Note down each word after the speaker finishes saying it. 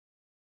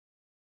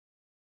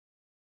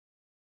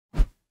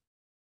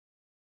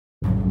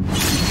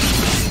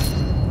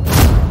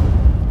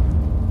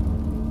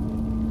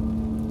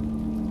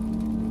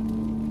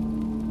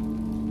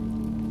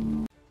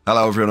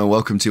Hello everyone and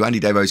welcome to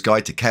AndyDavo's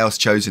guide to Chaos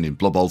Chosen in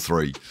Blood Bowl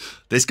 3.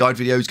 This guide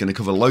video is going to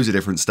cover loads of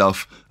different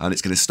stuff, and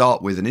it's going to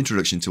start with an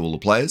introduction to all the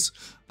players.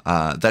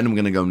 Then we're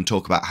going to go and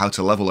talk about how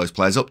to level those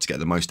players up to get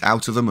the most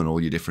out of them and all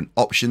your different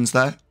options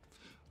there.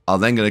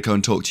 I'm then going to go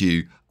and talk to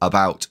you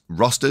about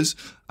rosters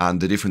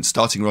and the different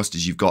starting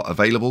rosters you've got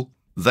available.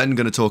 Then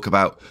going to talk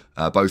about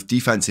both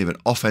defensive and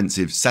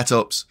offensive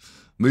setups,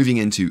 moving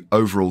into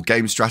overall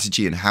game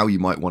strategy and how you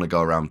might want to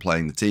go around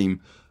playing the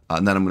team.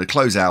 And then I'm going to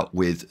close out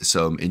with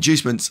some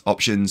inducements,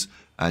 options,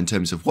 in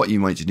terms of what you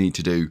might need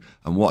to do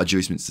and what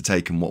adjustments to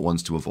take and what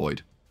ones to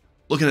avoid.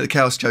 Looking at the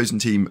Chaos Chosen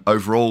team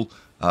overall,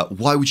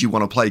 why would you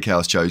want to play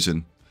Chaos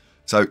Chosen?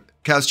 So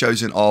Chaos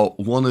Chosen are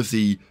one of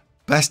the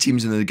best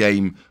teams in the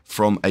game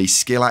from a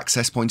skill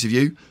access point of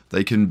view.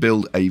 They can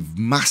build a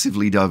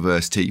massively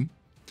diverse team.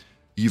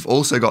 You've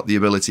also got the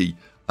ability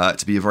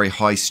to be a very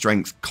high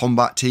strength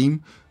combat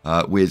team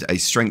with a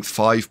strength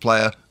 5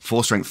 player,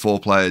 4 strength 4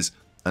 players,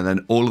 and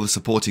then all of the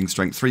supporting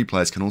strength 3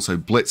 players can also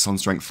blitz on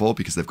strength 4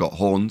 because they've got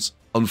horns.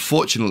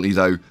 Unfortunately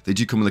though, they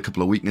do come with a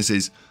couple of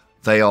weaknesses.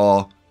 They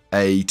are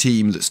a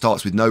team that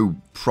starts with no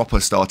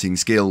proper starting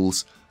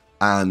skills,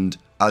 and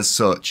as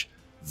such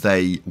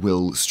they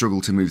will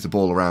struggle to move the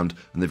ball around,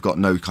 and they've got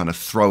no kind of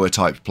thrower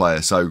type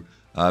player, so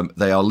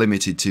they are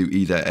limited to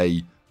either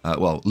a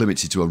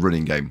limited to a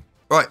running game.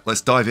 Right,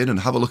 let's dive in and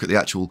have a look at the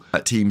actual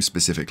team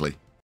specifically.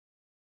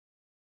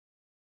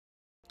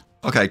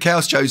 Okay,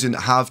 Chaos Chosen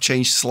have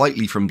changed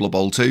slightly from Blood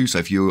Bowl 2, so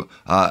if you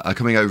are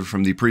coming over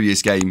from the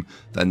previous game,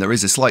 then there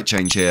is a slight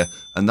change here,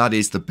 and that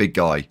is the big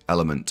guy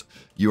element.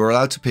 You are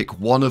allowed to pick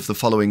one of the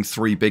following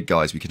 3 big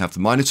guys. We can have the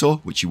Minotaur,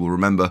 which you will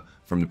remember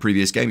from the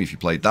previous game if you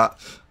played that,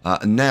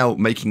 and now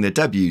making their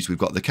debuts, we've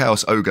got the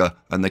Chaos Ogre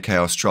and the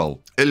Chaos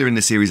Troll. Earlier in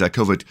the series I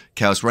covered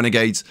Chaos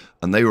Renegades,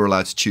 and they were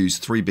allowed to choose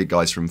 3 big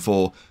guys from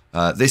 4.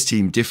 This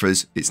team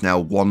differs, it's now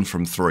 1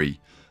 from 3.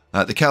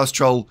 The Chaos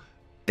Troll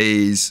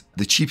is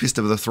the cheapest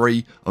of the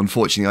 3.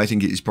 Unfortunately, I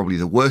think it is probably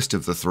the worst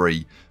of the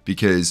 3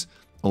 because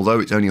although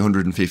it's only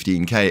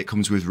 115k, it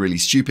comes with really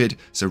stupid,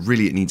 so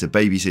really it needs a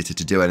babysitter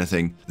to do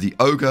anything. The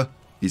Ogre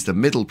is the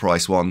middle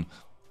price one,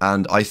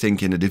 and I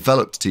think in a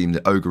developed team,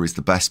 the Ogre is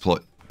the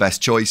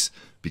best choice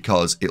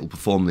because it'll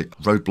perform the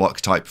roadblock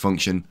type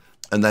function.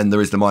 And then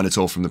there is the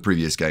Minotaur from the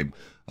previous game.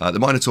 The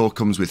Minotaur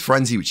comes with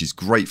Frenzy, which is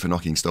great for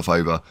knocking stuff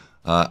over,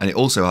 and it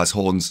also has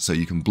horns, so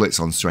you can blitz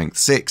on strength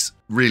 6.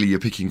 Really, you're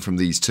picking from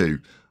these 2.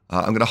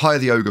 I'm going to hire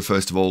the Ogre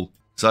first of all.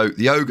 So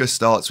the Ogre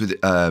starts with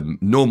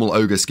normal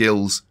Ogre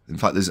skills. In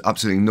fact, there's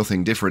absolutely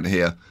nothing different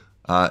here.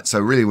 So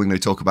really, we're going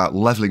to talk about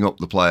leveling up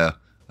the player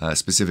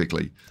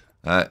specifically.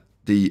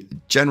 The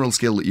general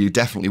skill that you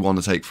definitely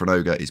want to take for an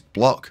Ogre is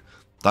Block.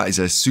 That is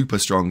a super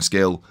strong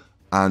skill,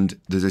 and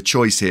there's a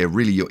choice here.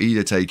 Really, you're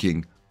either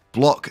taking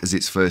Block as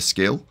its first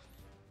skill,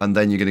 and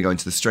then you're going to go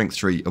into the strength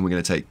tree and we're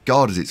going to take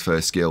Guard as its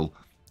first skill,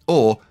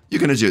 or you're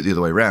going to do it the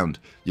other way around.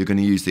 You're going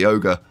to use the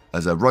Ogre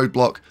as a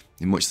roadblock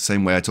in much the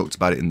same way I talked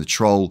about it in the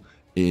Troll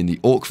in the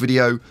Orc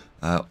video,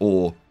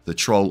 or the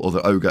Troll or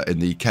the Ogre in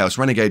the Chaos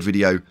Renegade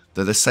video.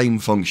 They're the same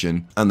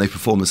function and they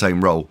perform the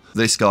same role.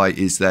 This guy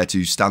is there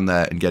to stand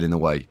there and get in the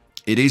way.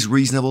 It is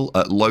reasonable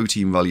at low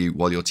team value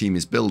while your team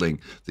is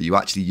building that you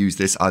actually use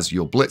this as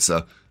your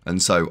blitzer,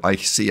 and so I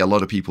see a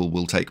lot of people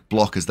will take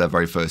Block as their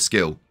very first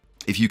skill.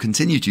 If you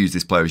continue to use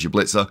this player as your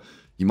blitzer,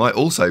 you might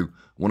also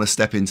want to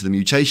step into the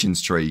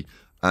mutations tree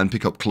and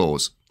pick up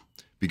Claws,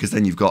 because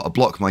then you've got a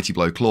Block Mighty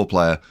Blow Claw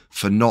player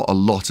for not a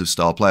lot of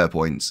star player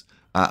points,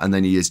 and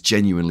then he is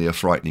genuinely a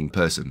frightening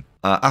person.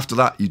 After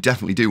that, you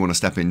definitely do want to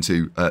step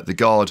into the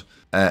Guard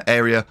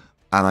area,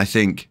 and I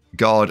think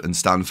Guard and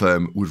Stand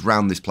Firm would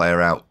round this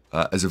player out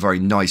as a very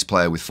nice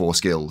player with 4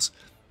 skills.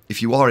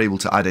 If you are able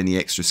to add any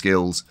extra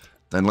skills,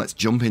 then let's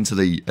jump into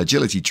the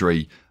Agility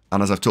tree,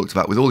 and as I've talked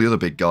about with all the other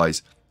big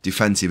guys,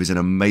 Defensive is an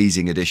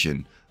amazing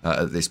addition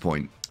at this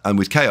point. And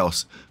with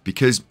Chaos,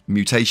 because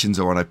mutations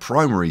are on a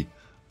primary,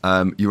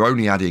 you're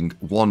only adding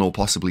 1 or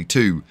possibly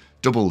 2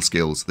 double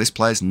skills. This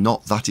player's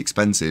not that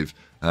expensive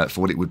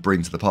for what it would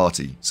bring to the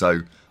party.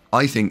 So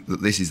I think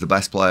that this is the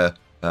best player,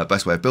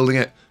 best way of building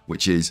it,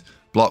 which is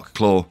Block,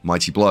 Claw,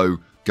 Mighty Blow,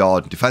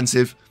 Guard,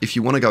 Defensive. If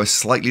you want to go a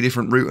slightly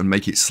different route and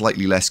make it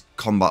slightly less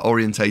combat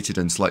orientated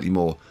and slightly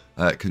more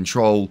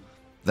control,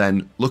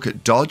 then look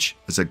at Dodge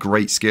as a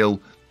great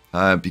skill,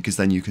 because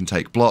then you can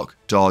take Block,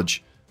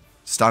 Dodge,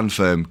 Stand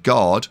Firm,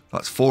 Guard.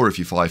 That's 4 of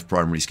your 5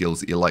 primary skills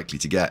that you're likely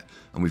to get,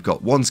 and we've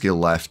got 1 skill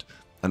left.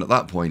 And at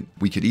that point,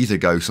 we could either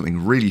go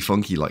something really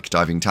funky like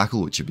Diving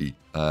Tackle, which would be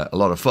a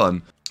lot of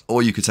fun,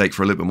 or you could take,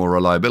 for a little bit more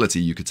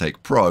reliability, you could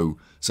take Pro,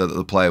 so that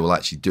the player will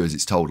actually do as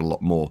it's told a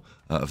lot more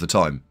of the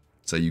time.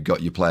 So you've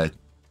got your player,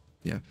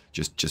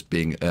 just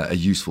being a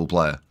useful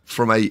player.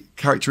 From a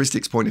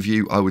characteristics point of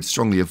view, I would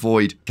strongly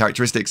avoid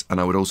characteristics,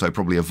 and I would also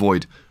probably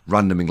avoid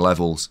randoming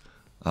levels.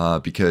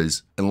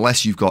 Because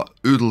unless you've got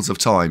oodles of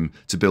time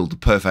to build the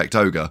perfect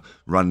Ogre,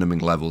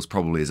 randoming levels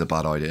probably is a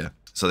bad idea.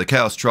 So the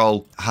Chaos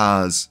Troll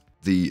has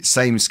the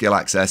same skill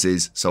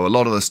accesses, so a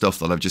lot of the stuff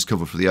that I've just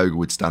covered for the Ogre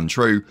would stand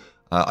true.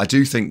 I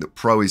do think that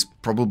Pro is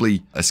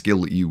probably a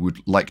skill that you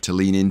would like to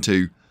lean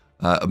into,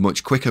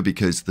 much quicker,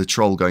 because the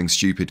troll going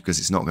stupid because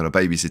it's not got a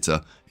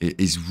babysitter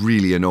is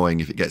really annoying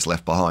if it gets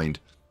left behind.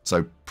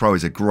 So pro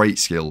is a great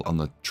skill on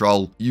the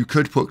troll. You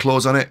could put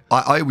claws on it.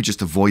 I would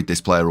just avoid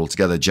this player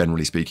altogether,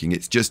 generally speaking.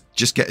 It's just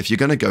get, if you're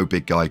going to go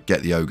big guy,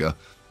 get the ogre.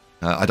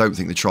 I don't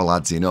think the troll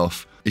adds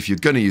enough. If you're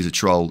going to use a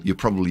troll, you're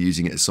probably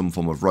using it as some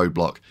form of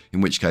roadblock,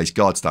 in which case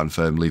guard stand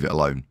firm, leave it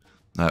alone.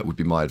 Would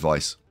be my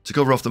advice. To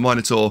cover off the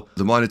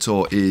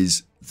Minotaur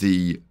is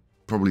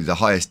probably the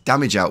highest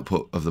damage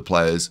output of the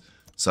players.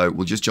 So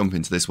we'll just jump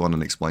into this one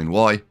and explain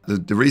why.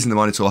 The reason the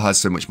Minotaur has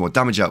so much more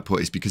damage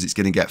output is because it's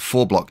going to get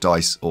 4 block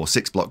dice or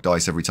 6 block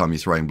dice every time you're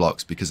throwing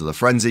blocks because of the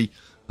frenzy,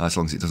 as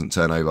long as it doesn't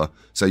turn over.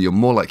 So you're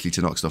more likely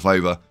to knock stuff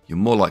over, you're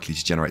more likely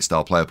to generate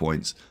star player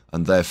points,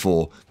 and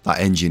therefore that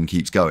engine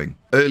keeps going.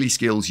 Early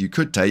skills you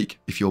could take,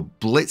 if you're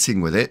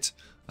blitzing with it,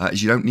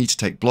 is you don't need to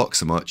take blocks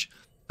so much.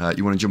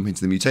 You want to jump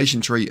into the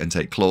mutation tree and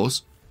take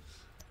claws,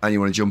 and you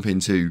want to jump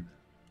into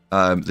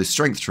the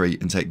strength tree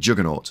and take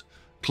Juggernaut.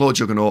 Claw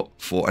Juggernaut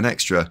for an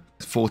extra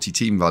 40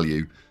 team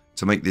value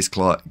to make this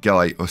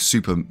guy a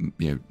super,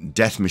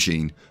 death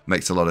machine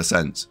makes a lot of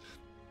sense.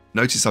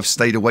 Notice I've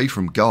stayed away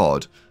from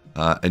guard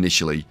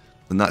initially,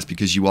 and that's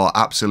because you are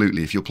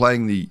absolutely, if you're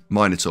playing the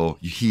Minotaur,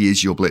 he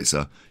is your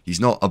blitzer. He's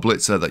not a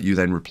blitzer that you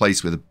then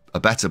replace with a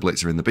better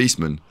blitzer in the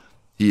Beastman.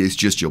 He is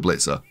just your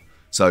blitzer.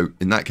 So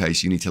in that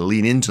case, you need to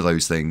lean into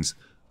those things,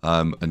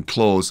 and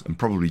claws and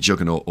probably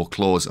Juggernaut or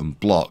claws and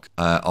block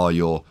are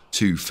your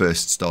 2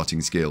 first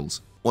starting skills.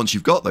 Once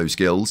you've got those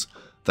skills,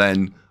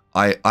 then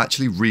I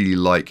actually really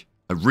like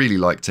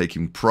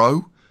taking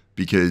pro,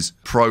 because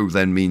pro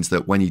then means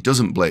that when he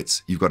doesn't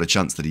blitz, you've got a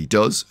chance that he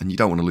does, and you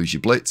don't want to lose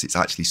your blitz. It's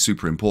actually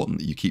super important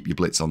that you keep your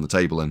blitz on the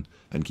table and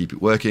keep it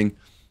working.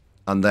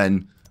 And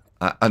then,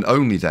 and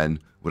only then,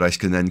 would I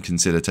can then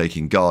consider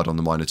taking guard on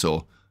the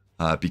Minotaur,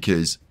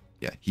 because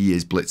yeah, he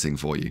is blitzing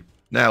for you.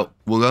 Now,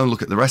 we'll go and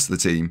look at the rest of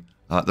the team.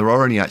 There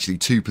are only actually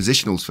 2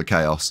 positionals for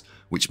Chaos,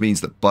 which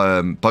means that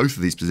both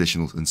of these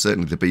positionals, and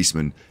certainly the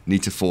Beastmen,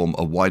 need to form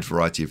a wide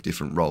variety of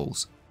different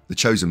roles. The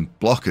chosen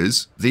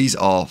blockers, these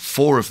are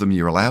 4 of them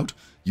you're allowed.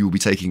 You will be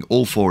taking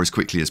all 4 as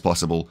quickly as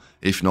possible,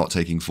 if not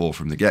taking 4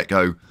 from the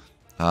get-go.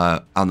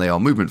 And they are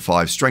movement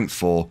 5, strength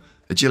 4,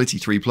 agility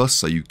 3+,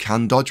 so you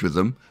can dodge with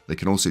them. They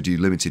can also do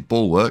limited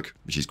ball work,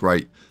 which is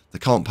great. They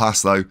can't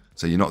pass though,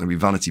 so you're not going to be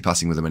vanity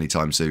passing with them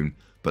anytime soon.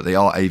 But they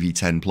are AV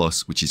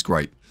 10+, which is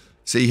great.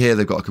 See here,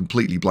 they've got a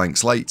completely blank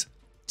slate,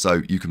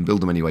 so you can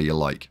build them any way you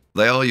like.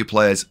 They are your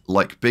players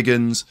like Big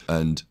Uns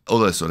and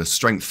other sort of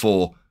strength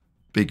 4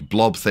 big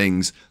blob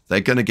things.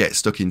 They're going to get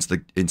stuck into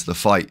the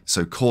fight,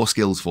 so core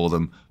skills for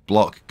them: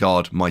 block,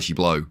 guard, mighty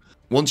blow.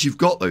 Once you've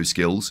got those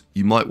skills,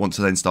 you might want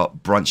to then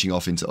start branching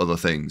off into other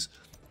things.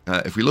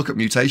 If we look at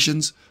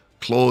mutations,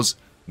 claws,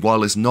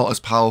 while it's not as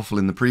powerful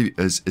in the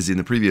as in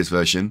the previous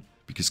version,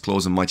 because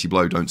claws and mighty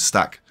blow don't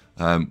stack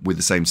with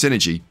the same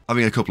synergy,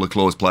 having a couple of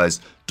claws players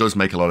does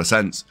make a lot of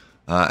sense,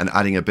 and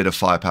adding a bit of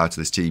firepower to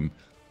this team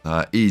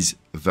is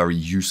very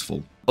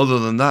useful. Other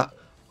than that,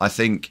 I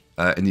think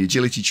in the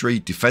agility tree,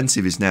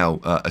 defensive is now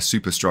a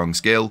super strong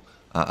skill,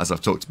 as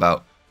I've talked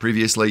about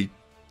previously.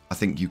 I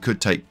think you could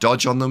take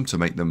dodge on them to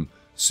make them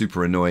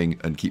super annoying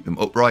and keep them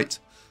upright,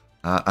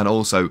 and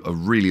also I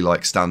really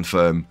like stand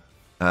firm,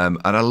 and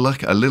I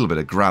like a little bit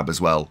of grab as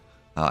well.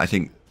 I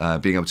think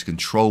being able to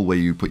control where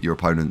you put your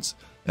opponents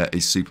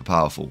is super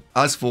powerful.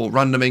 As for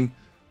randoming,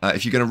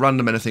 if you're going to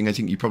random anything, I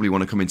think you probably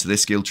want to come into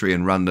this skill tree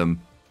and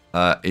random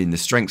in the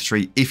strength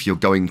tree if you're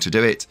going to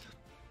do it.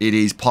 It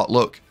is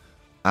potluck.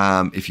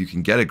 If you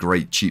can get a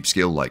great cheap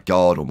skill like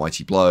guard or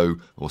mighty blow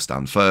or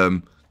stand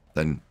firm,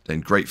 then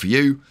great for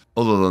you.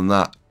 Other than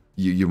that,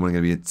 you're going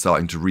to be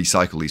starting to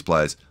recycle these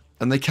players,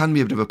 and they can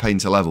be a bit of a pain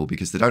to level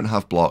because they don't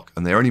have block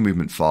and they're only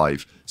movement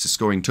 5, so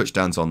scoring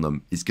touchdowns on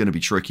them is going to be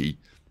tricky.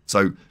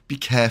 So be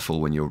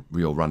careful when you're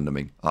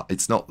randoming.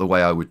 It's not the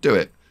way I would do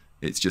it.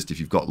 It's just if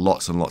you've got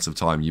lots and lots of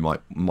time, you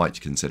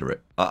might consider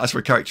it. As for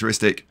a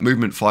characteristic,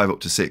 movement 5 up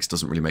to 6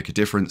 doesn't really make a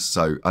difference.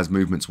 So as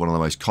movement's one of the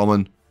most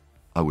common,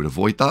 I would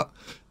avoid that.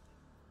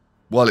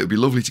 While it would be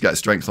lovely to get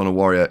strength on a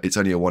warrior, it's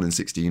only a 1 in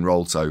 16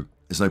 roll, so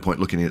there's no point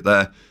looking at it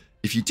there.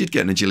 If you did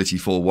get an agility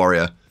 4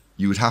 warrior,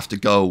 you would have to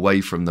go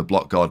away from the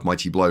block, guard,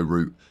 mighty blow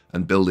route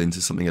and build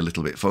into something a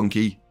little bit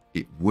funky.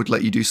 It would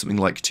let you do something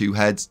like 2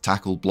 heads,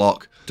 tackle,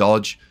 block,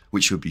 dodge,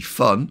 which would be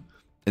fun,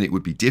 and it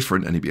would be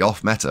different, and it'd be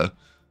off meta.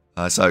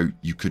 So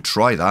you could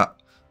try that.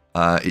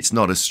 It's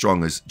not as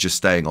strong as just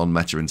staying on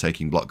meta and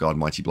taking block, guard,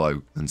 mighty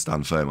blow, and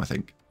stand firm, I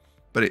think.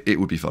 But it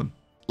would be fun.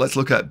 Let's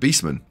look at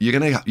Beastmen. You're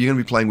gonna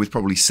be playing with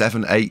probably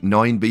 7, 8,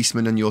 9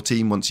 Beastmen in your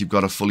team once you've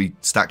got a fully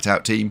stacked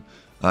out team.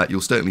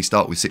 You'll certainly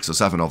start with 6 or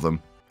 7 of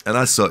them, and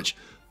as such,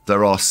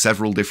 there are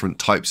several different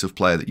types of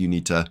player that you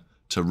need to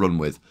run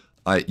with.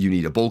 You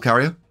need a ball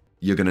carrier.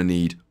 You're going to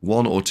need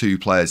 1 or 2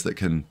 players that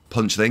can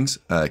punch things,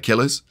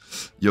 killers.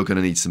 You're going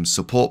to need some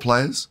support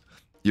players.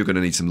 You're going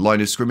to need some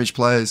line of scrimmage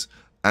players,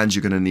 and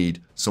you're going to need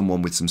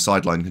someone with some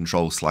sideline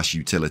control /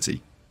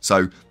 utility.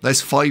 So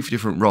there's 5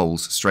 different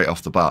roles straight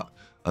off the bat,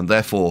 and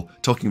therefore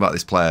talking about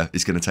this player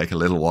is going to take a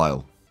little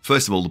while.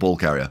 First of all, the ball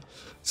carrier.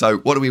 So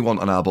what do we want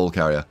on our ball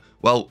carrier?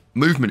 Well,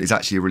 movement is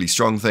actually a really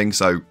strong thing,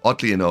 so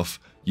oddly enough,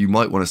 you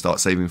might want to start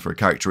saving for a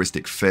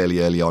characteristic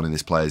fairly early on in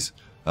this player's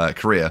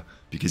career,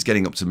 because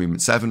getting up to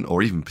movement 7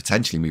 or even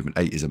potentially movement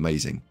 8 is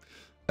amazing.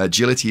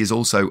 Agility is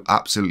also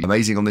absolutely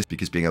amazing on this,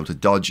 because being able to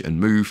dodge and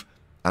move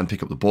and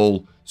pick up the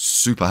ball,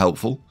 super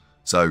helpful.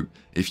 So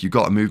if you've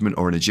got a movement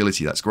or an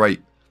agility, that's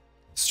great.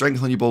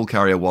 Strength on your ball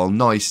carrier, while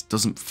nice,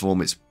 doesn't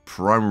perform its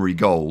primary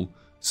goal,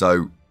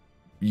 so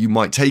you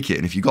might take it,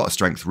 and if you've got a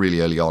strength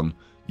really early on,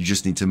 you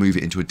just need to move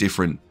it into a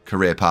different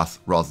career path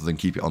rather than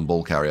keep it on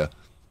ball carrier.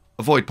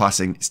 Avoid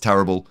passing, it's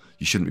terrible,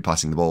 you shouldn't be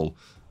passing the ball.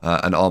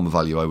 And armor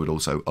value I would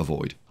also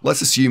avoid.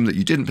 Let's assume that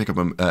you didn't pick up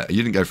you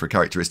didn't go for a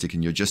characteristic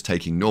and you're just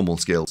taking normal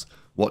skills.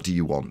 What do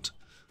you want?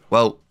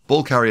 Well,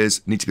 ball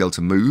carriers need to be able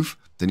to move,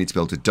 they need to be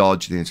able to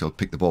dodge, they need to be able to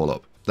pick the ball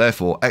up.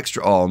 Therefore,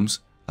 extra arms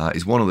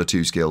is one of the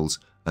 2 skills,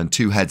 and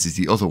 2 heads is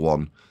the other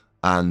one.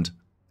 And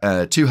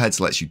 2 heads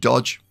lets you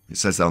dodge. It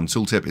says that on the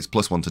tooltip, it's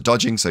 +1 to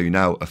dodging, so you're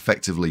now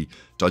effectively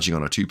dodging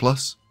on a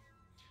 2+.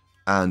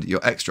 And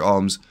your extra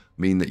arms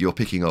mean that you're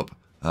picking up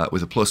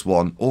with a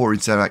 +1, or in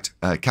fact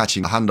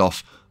catching a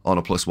handoff on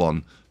a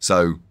 +1,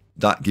 so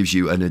that gives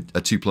you a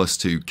 2+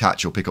 to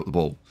catch or pick up the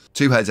ball.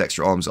 2 heads,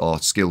 extra arms are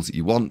skills that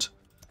you want,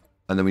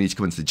 and then we need to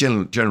come into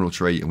the general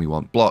tree, and we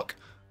want block,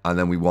 and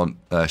then we want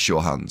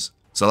sure hands.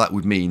 So that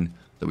would mean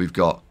that we've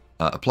got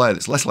a player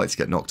that's less likely to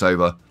get knocked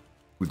over,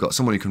 we've got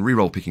someone who can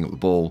reroll picking up the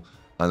ball,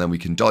 and then we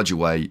can dodge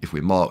away if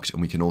we're marked,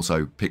 and we can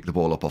also pick the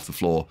ball up off the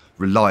floor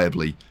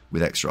reliably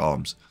with extra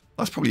arms.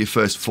 That's probably your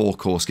first 4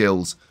 core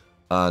skills,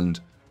 and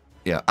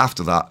yeah,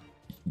 after that,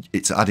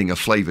 it's adding a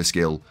flavor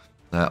skill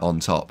on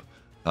top.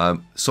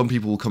 Some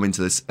people will come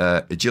into this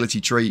agility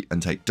tree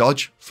and take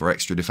dodge for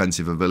extra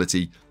defensive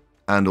ability,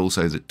 and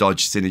also that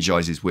dodge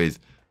synergizes with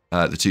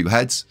the 2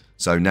 heads,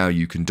 so now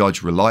you can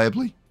dodge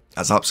reliably.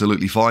 That's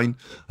absolutely fine.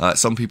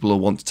 Some people will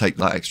want to take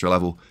that extra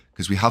level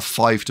because we have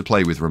 5 to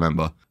play with,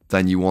 remember.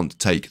 Then you want to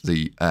take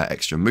the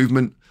extra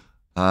movement,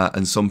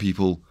 and some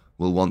people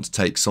will want to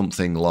take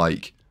something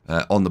like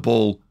on the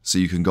ball, so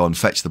you can go and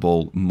fetch the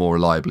ball more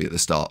reliably at the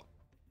start.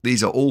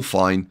 These are all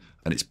fine,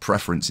 and it's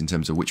preference in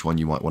terms of which one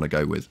you might want to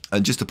go with.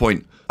 And just a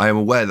point, I am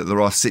aware that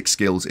there are 6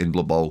 skills in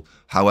Blood Bowl.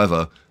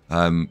 However,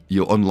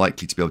 you're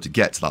unlikely to be able to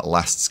get to that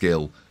last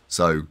skill.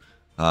 So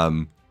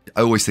I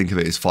always think of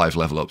it as 5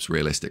 level ups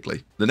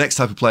realistically. The next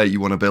type of player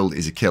you want to build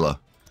is a killer.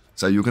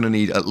 So you're going to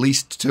need at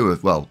least 2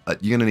 of, well,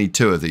 you're going to need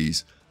 2 of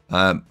these.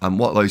 And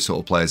what those sort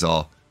of players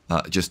are,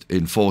 just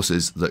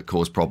enforcers that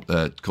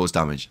cause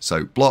damage.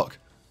 So block,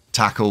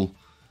 tackle,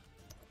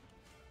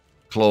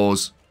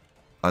 claws,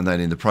 and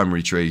then in the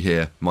primary tree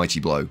here, Mighty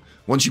Blow.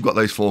 Once you've got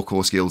those 4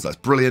 core skills, that's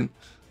brilliant.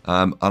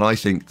 And I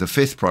think the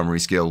 5th primary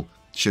skill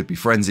should be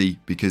Frenzy,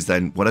 because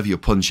then whatever you're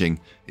punching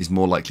is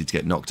more likely to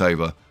get knocked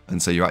over.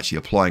 And so you're actually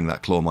applying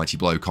that Claw Mighty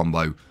Blow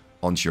combo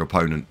onto your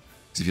opponent.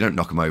 Because if you don't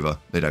knock them over,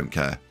 they don't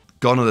care.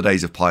 Gone are the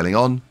days of piling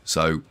on,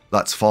 so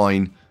that's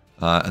fine.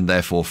 And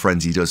therefore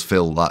Frenzy does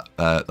fill that,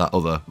 that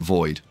other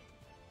void.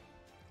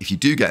 If you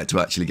do get to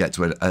actually get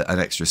to an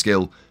extra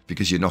skill,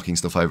 because you're knocking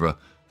stuff over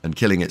and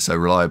killing it so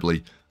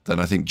reliably, then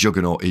I think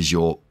Juggernaut is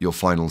your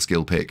final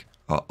skill pick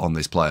on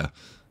this player.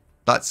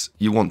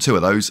 You want 2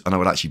 of those, and I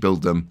would actually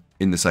build them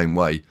in the same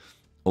way,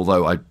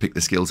 although I'd pick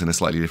the skills in a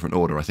slightly different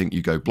order. I think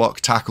you go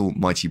block, tackle,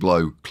 Mighty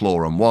Blow,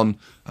 claw on one,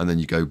 and then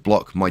you go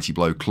block, Mighty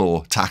Blow,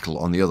 claw, tackle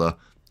on the other,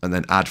 and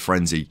then add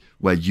Frenzy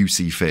where you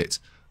see fit,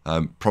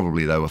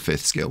 probably though a 5th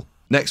skill.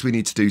 Next we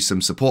need to do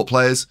some support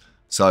players,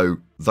 so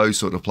those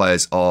sort of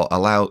players are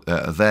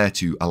there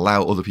to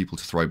allow other people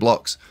to throw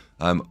blocks.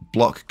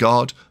 Block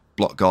guard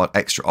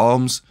extra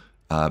arms,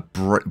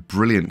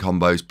 brilliant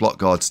combos. Block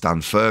guard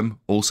stand firm,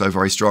 also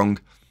very strong.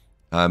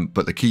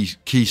 But the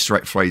key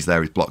phrase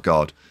there is block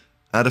guard.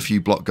 Add a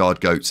few block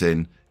guard goats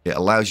in. It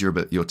allows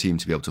your team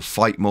to be able to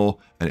fight more,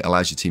 and it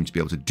allows your team to be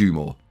able to do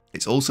more.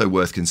 It's also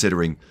worth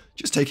considering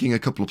just taking a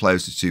couple of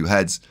players to 2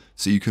 heads,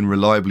 so you can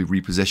reliably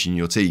reposition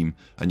your team,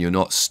 and you're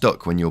not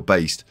stuck when you're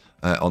based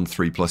on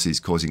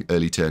 3+s, causing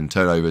early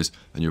turnovers,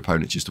 and your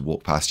opponent just to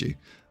walk past you.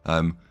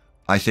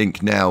 I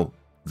think now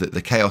that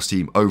the Chaos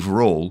team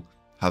overall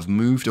have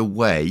moved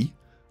away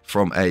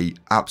from a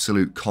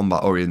absolute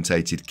combat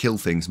orientated kill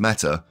things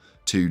meta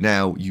to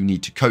now you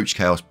need to coach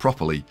Chaos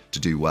properly to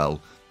do well,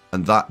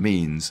 and that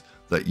means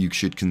that you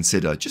should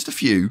consider just a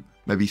few,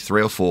 maybe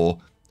 3 or 4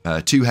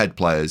 2 head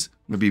players,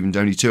 maybe even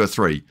only 2 or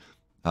 3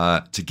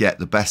 to get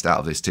the best out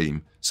of this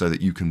team, so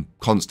that you can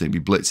constantly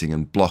be blitzing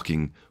and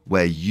blocking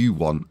where you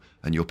want,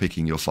 and you're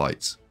picking your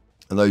fights.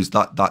 And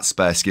that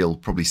spare skill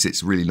probably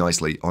sits really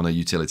nicely on a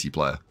utility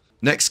player.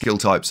 Next skill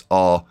types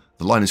are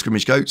the line of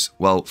scrimmage goats.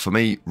 Well, for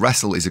me,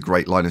 wrestle is a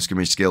great line of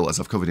scrimmage skill, as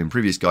I've covered in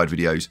previous guide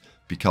videos,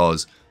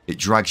 because it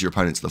drags your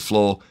opponent to the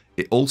floor.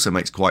 It also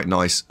makes quite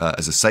nice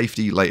as a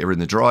safety later in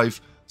the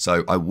drive.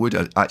 So I would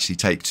actually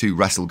take 2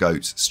 wrestle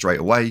goats straight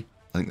away.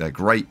 I think they're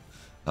great.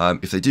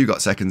 If they do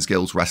got second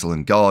skills, wrestle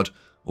and guard,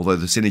 although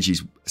the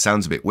synergies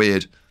sounds a bit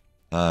weird.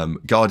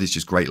 Guard is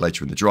just great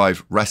later in the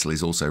drive. Wrestle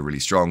is also really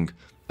strong.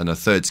 And a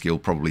 3rd skill,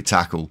 probably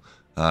tackle,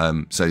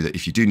 so that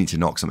if you do need to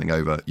knock something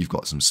over, you've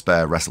got some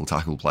spare wrestle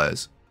tackle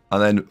players.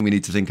 And then we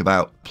need to think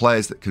about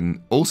players that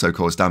can also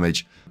cause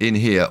damage in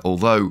here,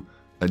 although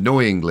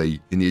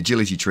annoyingly in the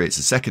agility tree it's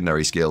a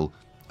secondary skill,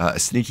 a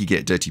sneaky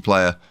get dirty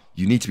player.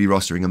 You need to be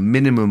rostering a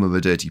minimum of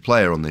a dirty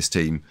player on this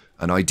team,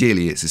 and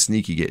ideally it's a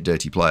sneaky get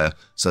dirty player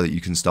so that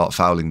you can start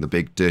fouling the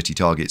big dirty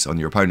targets on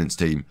your opponent's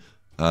team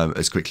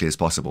as quickly as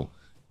possible.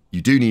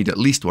 You do need at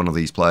least one of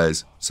these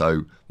players,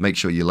 so make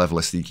sure you level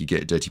a sneaky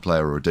get dirty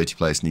player or a dirty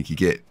player sneaky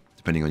get,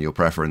 depending on your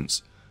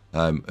preference,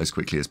 as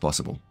quickly as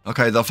possible.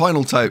 Okay, the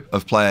final type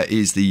of player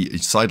is the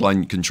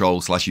sideline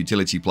control /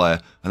 utility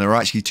player, and there are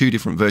actually two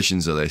different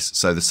versions of this.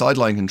 So the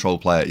sideline control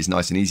player is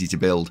nice and easy to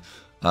build.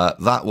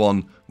 That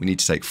one, we need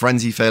to take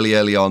Frenzy fairly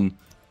early on,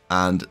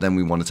 and then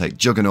we want to take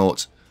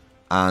Juggernaut,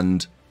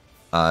 and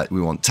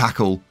we want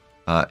Tackle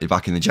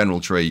back in the general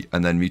tree,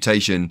 and then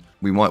Mutation,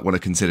 we might want to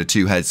consider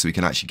 2 heads so we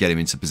can actually get him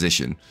into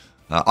position.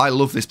 I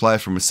love this player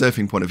from a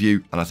surfing point of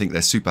view, and I think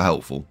they're super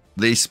helpful.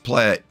 This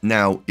player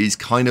now is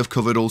kind of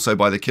covered also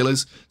by the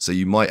killers, so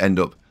you might end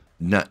up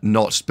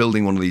not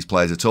building one of these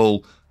players at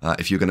all.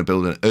 If you're going to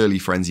build an early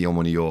Frenzy on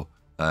one of your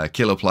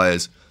killer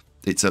players,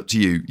 it's up to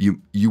you.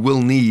 You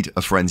will need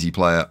a Frenzy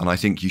player, and I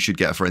think you should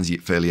get a Frenzy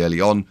fairly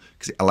early on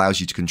because it allows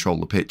you to control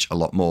the pitch a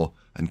lot more,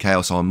 and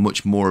Chaos are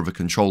much more of a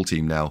control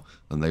team now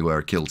than they were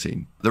a kill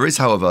team. There is,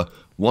 however,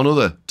 one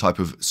other type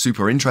of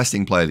super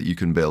interesting player that you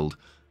can build,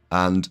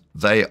 and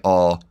they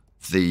are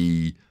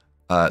the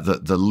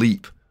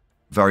leap,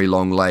 very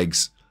long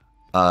legs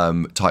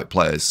type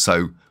players.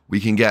 So we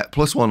can get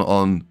 +1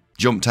 on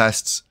jump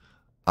tests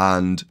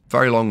and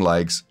very long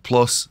legs,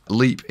 plus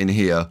leap in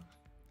here.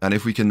 And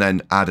if we can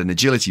then add an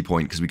agility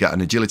point, because we get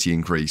an agility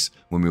increase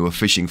when we were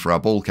fishing for our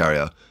ball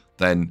carrier,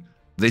 then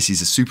this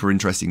is a super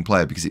interesting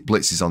player because it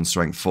blitzes on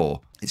strength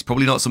 4. It's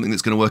probably not something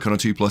that's going to work on a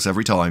 2+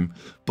 every time,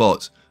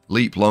 but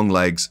leap, long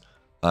legs,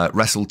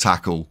 wrestle,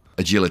 tackle,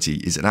 agility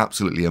is an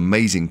absolutely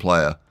amazing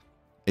player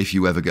if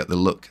you ever get the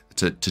luck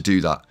to do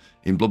that.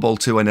 In Blood Bowl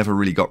 2, I never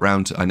really got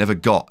round to, I never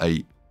got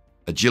a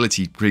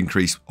agility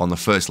increase on the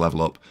first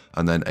level up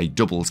and then a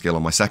double skill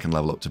on my second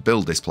level up to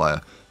build this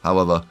player.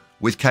 However,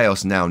 with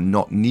Chaos now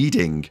not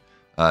needing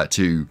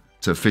to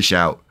fish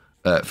out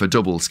for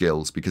double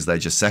skills because they're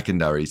just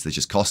secondaries, they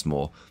just cost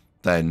more,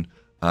 then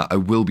I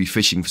will be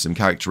fishing for some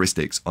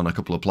characteristics on a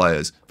couple of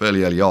players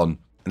fairly early on.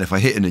 And if I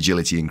hit an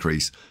agility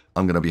increase,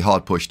 I'm going to be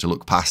hard pushed to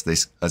look past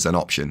this as an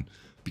option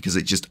because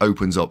it just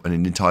opens up an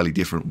entirely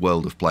different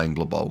world of playing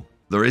Blood Bowl.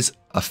 There is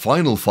a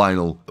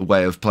final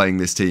way of playing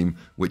this team,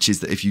 which is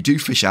that if you do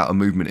fish out a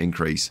movement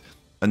increase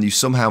and you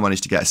somehow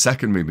manage to get a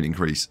second movement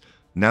increase,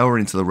 now we're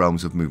into the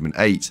realms of movement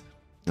 8.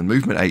 And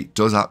movement 8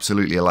 does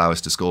absolutely allow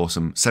us to score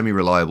some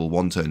semi-reliable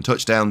one-turn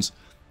touchdowns.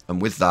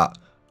 And with that,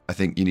 I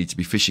think you need to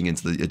be fishing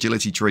into the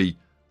agility tree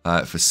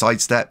for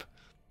sidestep.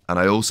 And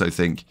I also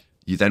think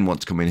you then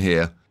want to come in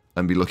here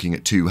and be looking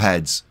at 2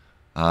 heads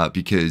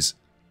because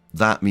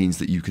that means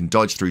that you can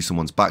dodge through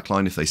someone's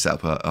backline if they set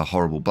up a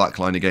horrible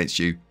backline against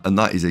you. And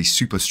that is a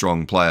super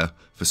strong player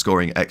for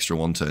scoring extra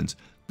one-turns.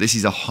 This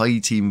is a high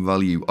team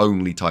value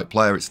only type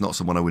player. It's not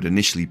someone I would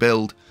initially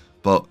build,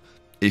 but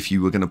if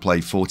you were going to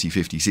play 40,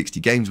 50, 60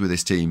 games with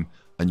this team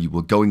and you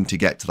were going to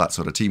get to that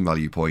sort of team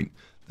value point,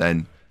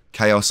 then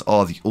Chaos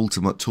are the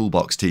ultimate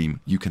toolbox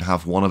team. You can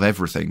have one of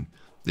everything.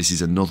 This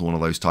is another one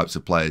of those types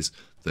of players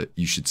that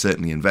you should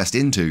certainly invest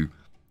into,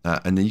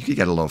 and then you could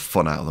get a lot of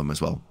fun out of them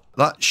as well.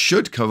 That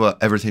should cover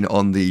everything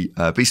on the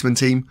Beastman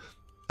team,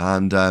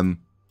 and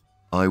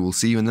I will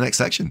see you in the next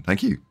section.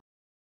 Thank you.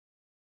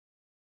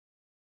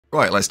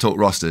 Right, let's talk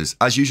rosters.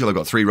 As usual, I've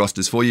got 3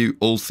 rosters for you,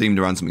 all themed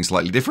around something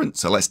slightly different,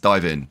 so let's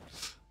dive in.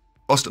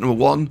 Roster number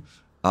 1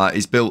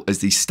 is built as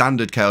the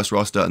standard Chaos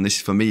roster, and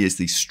this for me is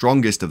the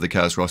strongest of the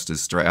Chaos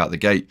rosters straight out the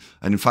gate,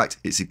 and in fact,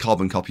 it's a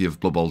carbon copy of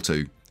Blood Bowl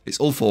 2. It's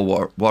all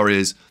 4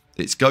 warriors,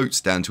 it's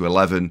goats down to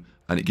 11,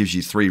 and it gives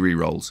you 3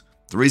 rerolls.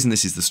 The reason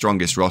this is the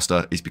strongest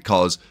roster is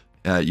because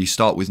you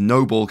start with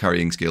no ball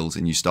carrying skills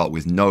and you start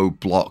with no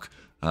block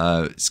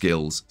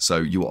skills, so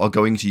you are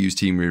going to use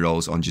team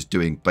rerolls on just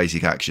doing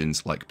basic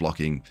actions like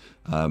blocking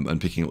and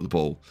picking up the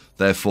ball.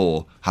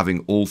 Therefore,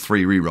 having all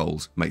 3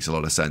 rerolls makes a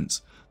lot of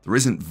sense. There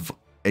isn't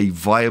a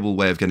viable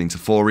way of getting to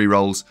 4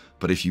 rerolls,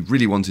 but if you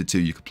really wanted to,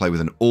 you could play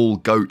with an all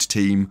goat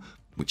team,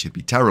 which would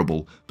be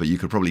terrible, but you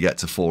could probably get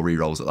to 4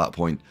 rerolls at that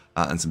point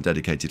and some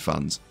dedicated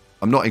fans.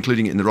 I'm not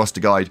including it in the roster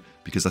guide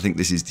because I think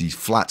this is the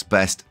flat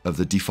best of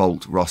the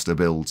default roster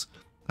builds,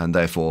 and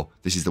therefore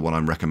this is the one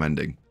I'm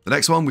recommending. The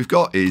next one we've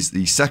got is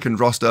the second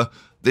roster.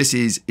 This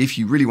is if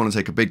you really want to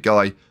take a big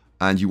guy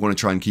and you want to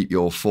try and keep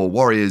your 4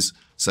 warriors,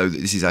 so that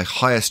this is a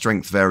higher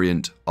strength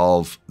variant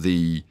of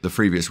the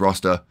previous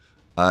roster.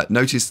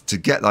 Notice to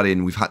get that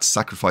in, we've had to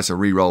sacrifice a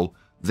reroll.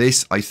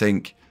 This, I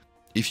think,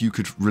 if you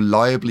could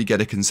reliably get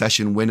a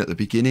concession win at the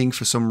beginning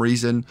for some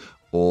reason,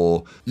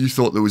 or you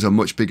thought there was a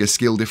much bigger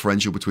skill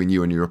differential between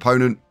you and your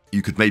opponent,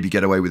 you could maybe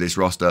get away with this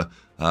roster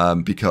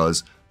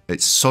because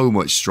it's so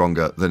much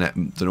stronger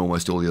than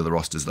almost all the other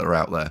rosters that are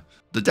out there.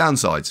 The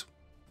downsides,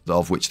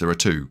 of which there are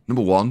 2.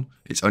 Number 1,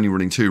 it's only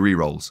running 2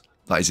 rerolls.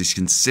 That is a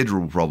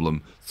considerable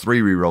problem.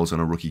 3 rerolls on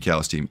a rookie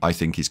Chaos team I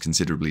think is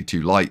considerably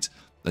too light,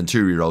 and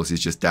 2 rerolls is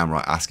just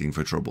downright asking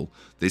for trouble.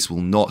 This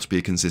will not be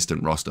a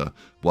consistent roster.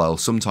 While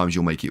sometimes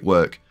you'll make it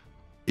work,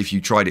 if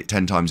you tried it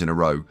 10 times in a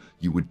row,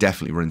 you would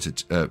definitely run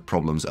into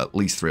problems at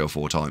least 3 or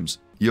 4 times.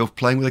 You're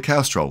playing with a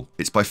Chaos Troll.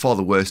 It's by far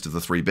the worst of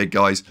the 3 big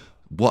guys.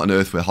 What on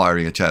earth we're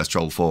hiring a Chaos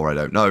Troll for, I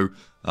don't know.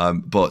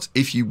 But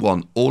if you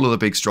want all of the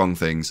big strong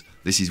things,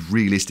 this is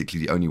realistically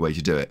the only way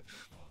to do it.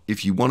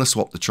 If you want to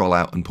swap the Troll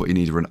out and put in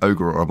either an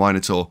Ogre or a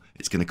Minotaur,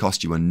 it's going to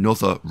cost you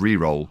another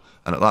reroll,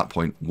 and at that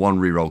point, 1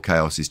 reroll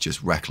Chaos is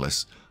just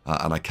reckless,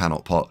 and I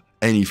cannot put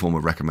any form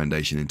of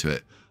recommendation into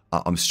it.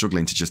 I'm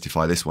struggling to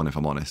justify this one, if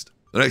I'm honest.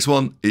 The next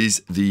one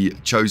is the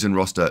Chosen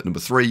roster number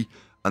 3,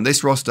 and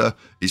this roster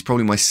is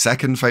probably my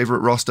second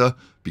favourite roster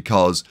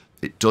because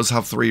it does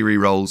have 3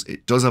 rerolls,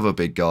 it does have a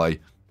big guy,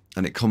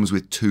 and it comes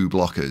with 2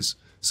 blockers.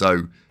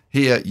 So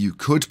here you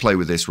could play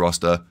with this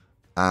roster,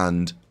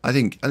 and I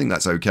think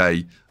that's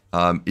okay.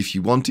 If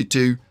you wanted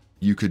to,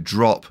 you could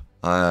drop.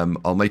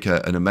 I'll make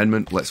an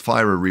amendment. Let's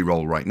fire a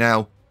reroll right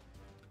now.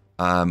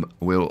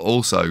 We'll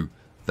also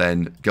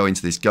then go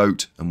into this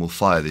goat, and we'll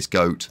fire this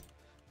goat.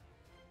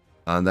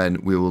 And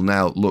then we will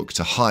now look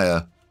to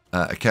hire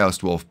a Chaos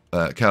Dwarf,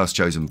 Chaos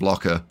Chosen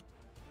blocker.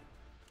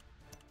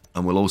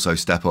 And we'll also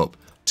step up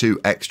 2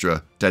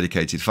 extra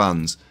dedicated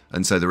fans.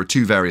 And so there are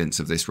 2 variants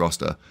of this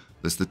roster.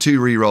 There's the 2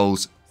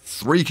 rerolls,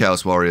 3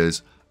 Chaos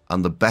Warriors,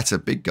 and the better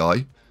big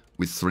guy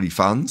with 3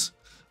 fans.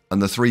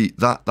 And the 3,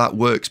 that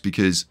works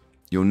because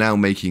you're now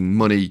making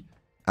money,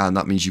 and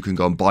that means you can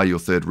go and buy your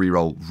 3rd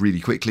reroll really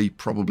quickly,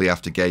 probably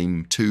after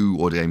game 2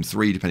 or game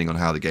 3, depending on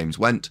how the games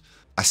went.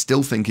 I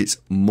still think it's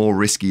more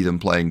risky than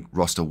playing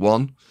roster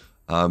 1,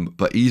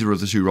 but either of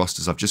the 2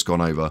 rosters I've just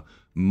gone over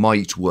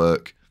might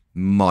work.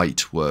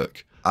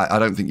 I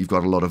don't think you've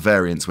got a lot of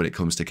variance when it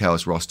comes to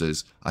Chaos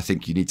rosters. I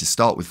think you need to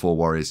start with 4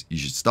 warriors, you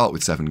should start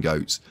with 7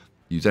 goats,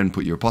 you then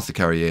put your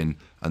apothecary in,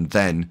 and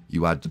then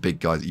you add the big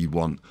guy that you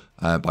want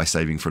by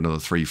saving for another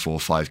 3, 4,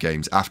 5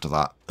 games after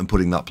that and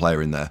putting that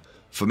player in there.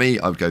 For me,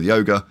 I would go the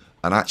Ogre,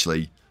 and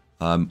actually,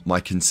 my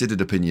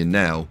considered opinion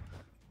now,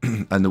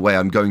 and the way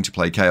I'm going to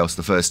play Chaos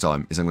the first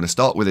time, is I'm going to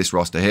start with this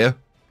roster here.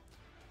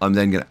 I'm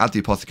then going to add the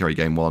apothecary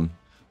game 1,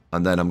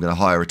 and then I'm going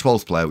to hire a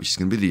 12th player, which is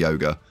going to be the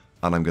Ogre,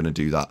 and I'm going to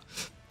do that.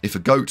 If a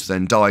goat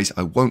then dies,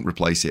 I won't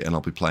replace it, and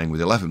I'll be playing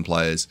with 11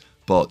 players,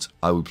 but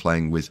I will be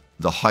playing with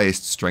the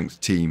highest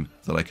strength team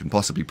that I can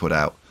possibly put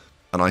out,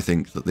 and I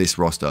think that this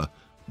roster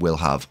will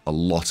have a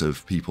lot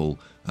of people,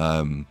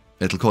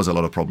 it'll cause a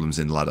lot of problems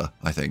in ladder,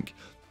 I think.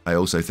 I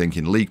also think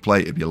in league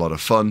play it'd be a lot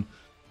of fun,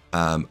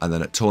 and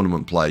then at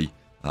tournament play,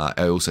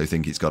 I also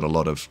think it's got a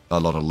lot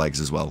of legs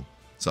as well.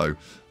 So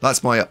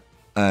that's my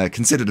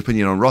considered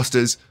opinion on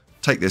rosters.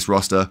 Take this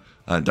roster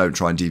and don't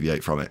try and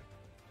deviate from it.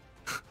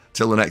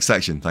 Till the next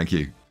section, thank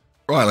you.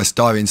 Right, let's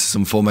dive into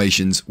some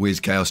formations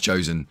with Chaos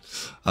Chosen.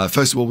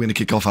 First of all, we're going to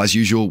kick off as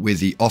usual with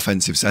the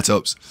offensive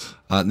setups.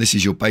 This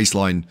is your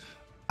baseline,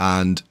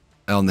 and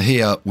on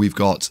here we've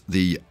got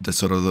the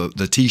sort of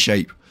the T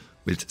shape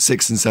with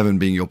 6 and 7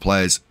 being your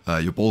players,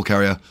 your ball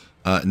carrier,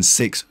 and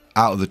 6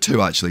 out of the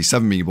 2 actually,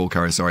 7 being your ball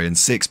carrier, sorry, and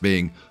 6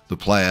 being the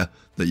player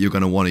that you're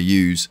going to want to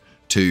use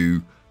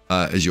to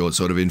as your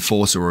sort of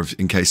enforcer, or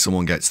in case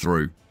someone gets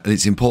through. And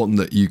it's important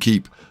that you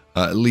keep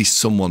at least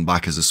someone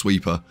back as a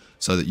sweeper,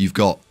 so that you've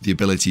got the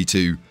ability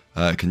to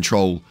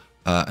control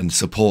and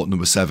support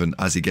number 7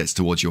 as he gets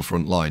towards your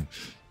front line.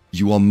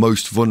 You are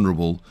most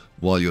vulnerable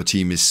while your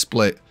team is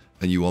split,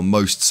 and you are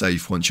most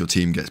safe once your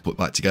team gets put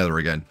back together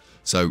again.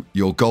 So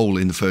your goal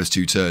in the first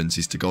 2 turns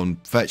is to go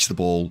and fetch the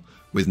ball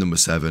with number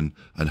 7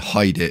 and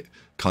hide it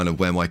kind of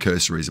where my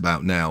cursor is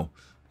about now.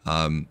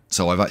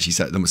 So I've actually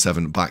set number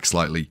 7 back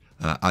slightly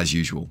as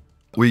usual.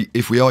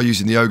 If we are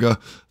using the Ogre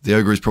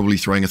is probably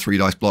throwing a 3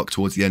 dice block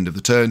towards the end of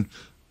the turn,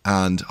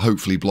 and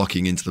hopefully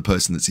blocking into the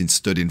person that's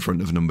stood in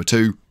front of number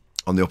 2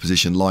 on the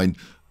opposition line.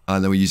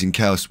 And then we're using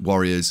Chaos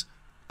Warriors,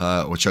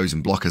 or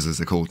Chosen Blockers as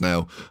they're called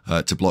now,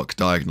 to block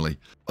diagonally.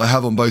 I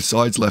have on both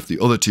sides left the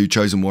other 2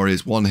 Chosen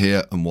Warriors, 1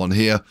 here and 1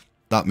 here.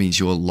 That means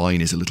your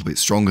line is a little bit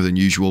stronger than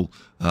usual,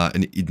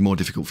 and it's more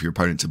difficult for your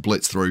opponent to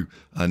blitz through,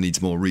 and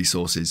needs more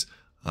resources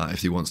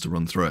if he wants to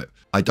run through it.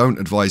 I don't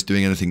advise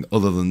doing anything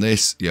other than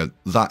this. You know,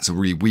 that's a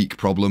really weak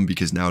problem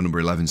because now number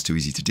 11 is too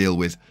easy to deal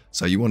with.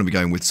 So you want to be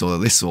going with sort of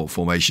this sort of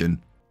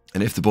formation.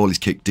 And if the ball is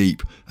kicked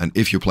deep, and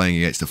if you're playing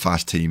against a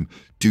fast team,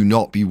 do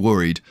not be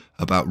worried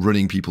about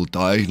running people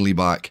diagonally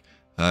back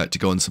to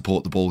go and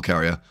support the ball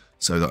carrier,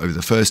 so that over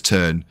the first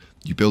turn,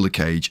 you build a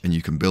cage and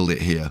you can build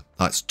it here.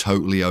 That's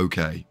totally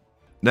okay.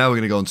 Now we're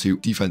going to go on to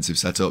defensive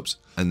setups,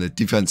 and the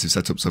defensive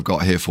setups I've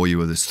got here for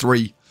you are there's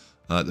 3.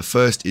 The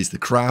first is the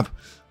crab,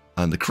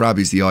 and the crab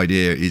is the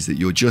idea is that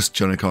you're just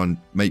trying to kind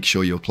of make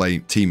sure your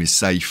team is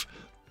safe,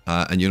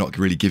 and you're not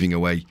really giving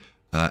away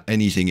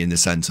anything in the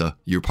center.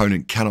 Your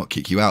opponent cannot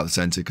kick you out of the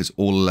center because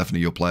all 11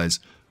 of your players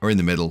are in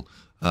the middle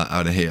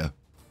out of here.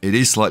 It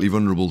is slightly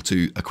vulnerable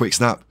to a quick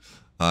snap.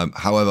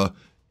 However,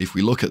 if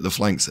we look at the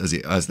flanks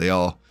as they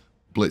are,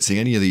 blitzing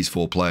any of these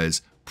 4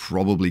 players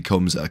probably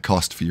comes at a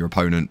cost for your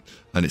opponent,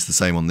 and it's the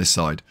same on this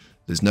side.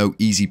 There's no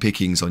easy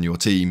pickings on your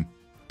team.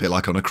 A bit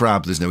like on a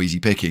crab, there's no easy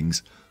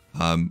pickings,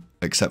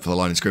 except for the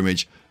line of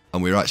scrimmage,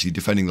 and we're actually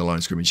defending the line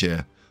of scrimmage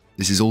here.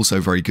 This is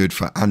also very good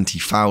for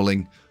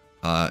anti-fouling.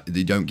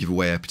 They don't give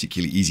away a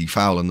particularly easy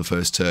foul on the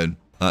first turn.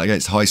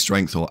 Against high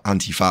strength or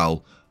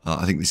anti-foul,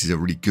 I think this is a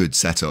really good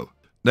setup.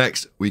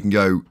 Next, we can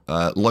go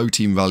low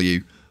team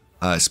value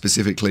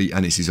specifically,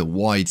 and this is a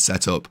wide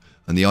setup.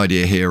 And the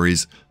idea here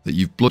is that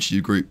you've blocked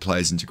your group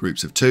players into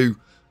groups of 2,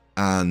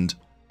 and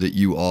that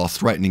you are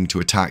threatening to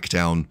attack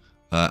down,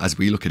 as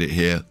we look at it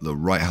here, the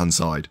right-hand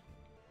side.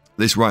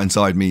 This right-hand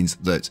side means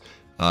that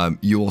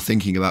you're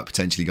thinking about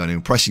potentially going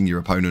and pressing your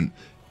opponent.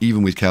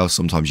 Even with Chaos,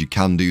 sometimes you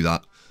can do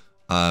that.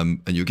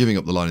 And you're giving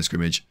up the line of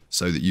scrimmage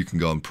so that you can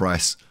go and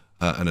press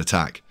and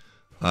attack.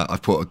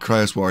 I've put a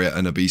Chaos Warrior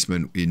and a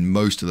Beastman in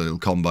most of the little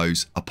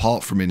combos,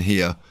 apart from in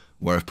here,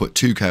 where I've put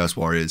 2 Chaos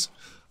Warriors.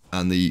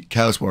 And the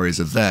Chaos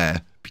Warriors are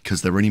there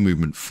because they're only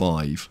movement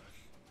 5.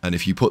 And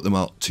if you put them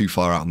out too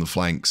far out on the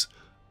flanks,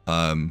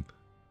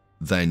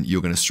 then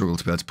you're going to struggle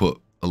to be able to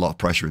put a lot of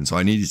pressure in. So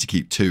I needed to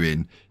keep 2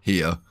 in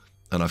here,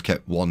 and I've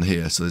kept 1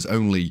 here. So there's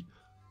only,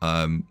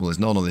 well, there's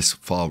none on this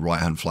far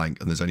right-hand flank,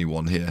 and there's only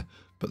 1 here.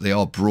 But they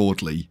are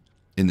broadly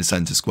in the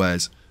centre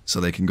squares, so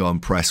they can go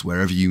and press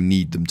wherever you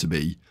need them to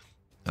be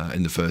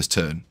in the first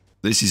turn.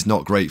 This is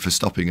not great for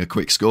stopping a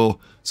quick score,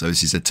 so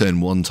this is a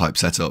turn 1 type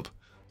setup.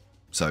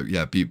 So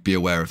yeah, be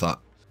aware of that.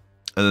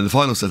 And then the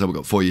final setup I've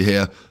got for you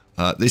here,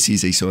 this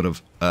is a sort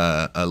of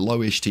a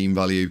lowish team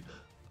value,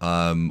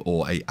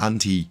 or a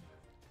anti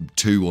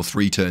 2 or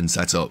 3 turn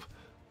setup.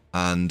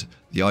 And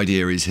the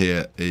idea is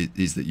here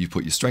is that you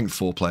put your strength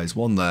 4 players,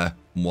 1 there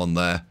and 1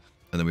 there,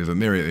 and then we have a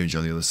mirror image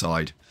on the other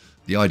side.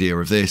 The idea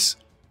of this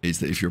is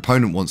that if your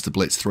opponent wants to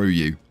blitz through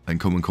you and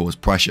come and cause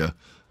pressure,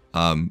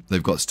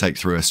 they've got to take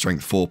through a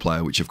strength 4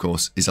 player, which of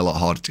course is a lot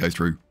harder to go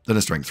through than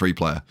a strength 3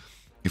 player.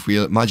 If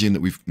we imagine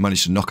that we've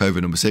managed to knock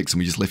over number 6 and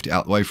we just lift it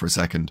out the way for a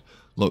second,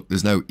 look,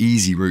 there's no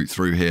easy route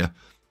through here.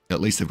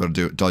 At least they've got to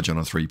do it dodge on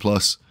a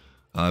 3+.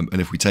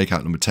 And if we take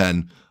out number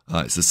 10,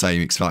 it's the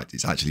same. In fact,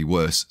 it's actually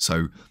worse.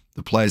 So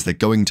the players they're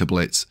going to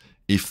blitz,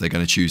 if they're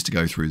going to choose to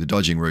go through the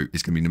dodging route,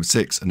 is going to be number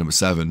 6 and number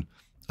 7,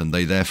 and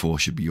they therefore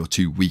should be your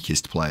 2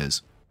 weakest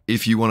players.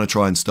 If you want to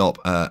try and stop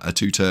a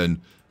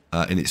 2-turn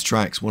in its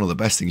tracks, one of the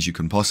best things you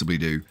can possibly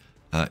do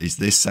is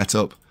this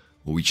setup,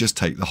 where we just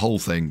take the whole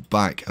thing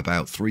back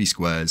about 3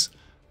 squares,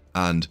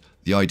 and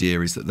the idea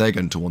is that they're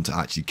going to want to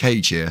actually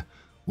cage here.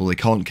 Well, they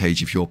can't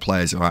cage if your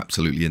players are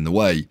absolutely in the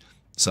way,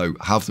 so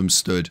have them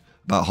stood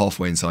about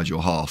halfway inside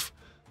your half.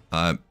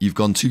 You've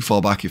gone too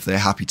far back if they're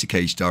happy to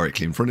cage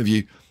directly in front of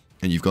you,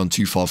 and you've gone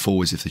too far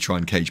forwards if they try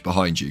and cage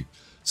behind you.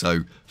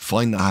 So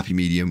find that happy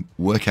medium,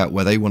 work out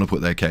where they want to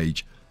put their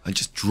cage, and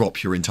just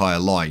drop your entire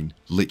line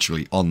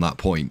literally on that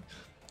point,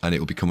 and it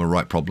will become a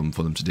right problem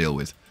for them to deal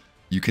with.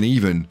 You can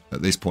even,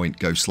 at this point,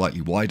 go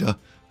slightly wider,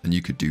 and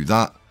you could do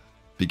that,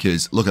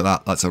 because look at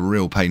that, that's a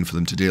real pain for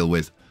them to deal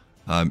with.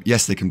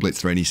 Yes, they can blitz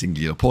through any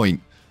singular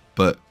point,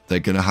 but they're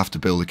going to have to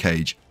build a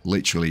cage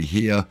literally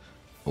here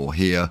or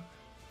here.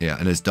 Yeah,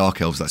 and as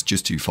Dark Elves, that's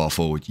just too far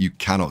forward. You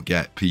cannot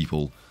get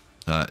people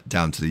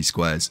down to these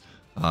squares.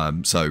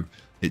 So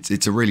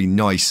it's a really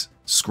nice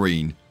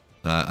screen,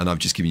 and I've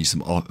just given you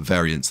some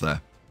variants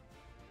there.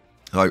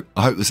 So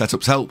I hope the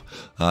setups help.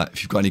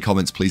 If you've got any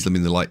comments, please let me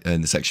know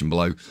in the section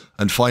below.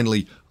 And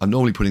finally, I'm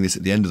normally putting this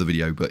at the end of the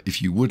video, but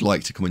if you would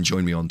like to come and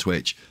join me on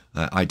Twitch,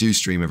 I do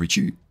stream every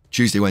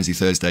Tuesday, Wednesday,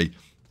 Thursday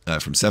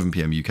from 7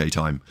 PM UK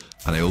time,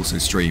 and I also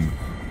stream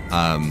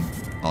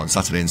on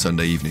Saturday and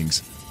Sunday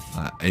evenings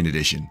in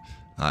addition.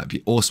 It'd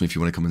be awesome if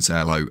you want to come and say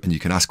hello, and you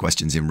can ask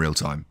questions in real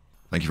time.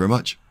 Thank you very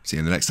much. See you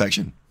in the next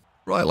section.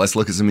 Right, let's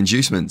look at some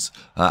inducements.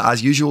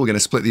 As usual, we're going to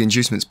split the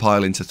inducements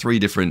pile into 3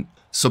 different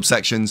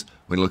subsections.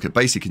 We're going to look at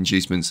basic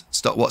inducements,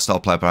 what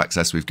style player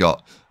access we've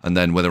got, and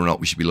then whether or not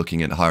we should be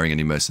looking at hiring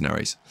any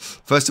mercenaries.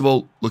 First of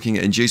all, looking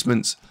at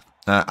inducements,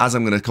 as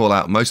I'm going to call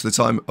out most of the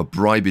time, a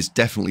bribe is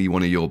definitely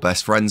one of your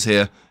best friends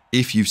here,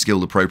 if you've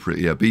skilled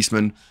appropriately a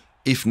beastman.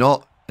 If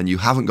not, and you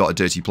haven't got a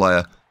dirty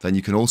player, then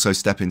you can also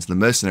step into the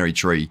mercenary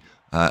tree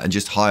and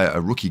just hire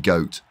a rookie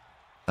goat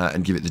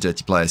and give it the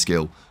dirty player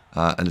skill.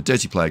 And a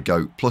dirty player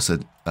goat plus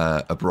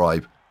a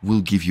bribe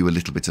will give you a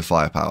little bit of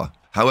firepower.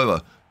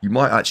 However, you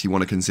might actually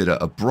want to consider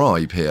a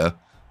bribe here,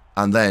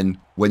 and then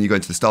when you go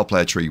into the star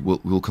player tree,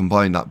 we'll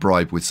combine that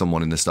bribe with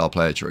someone in the star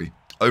player tree.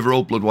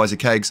 Overall, Bloodwiser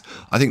kegs,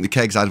 I think the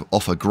kegs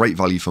offer great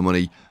value for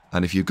money,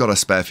 and if you've got a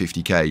spare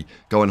 50k,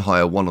 go and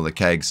hire one of the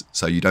kegs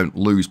so you don't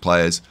lose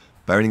players.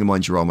 Bearing in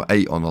mind you're armor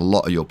 8 on a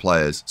lot of your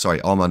players,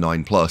 sorry, armor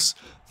 9+,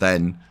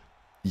 then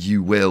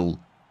you will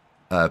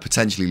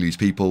potentially lose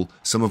people,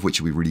 some of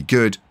which will be really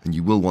good, and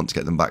you will want to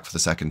get them back for the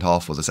second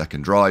half or the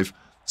second drive.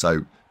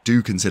 So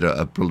do consider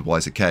a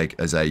Bloodwiser keg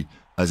as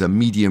a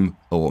medium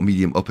or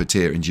medium upper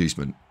tier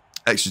inducement.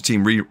 Extra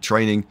team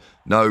retraining,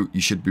 no,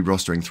 you should be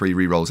rostering 3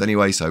 rerolls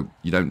anyway, so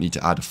you don't need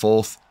to add a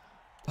 4th.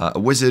 A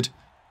wizard,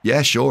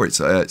 yeah, sure, it's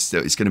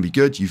going to be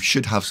good. You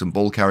should have some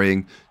ball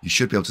carrying. You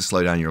should be able to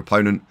slow down your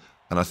opponent.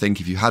 And I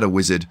think if you had a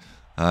wizard,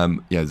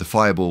 The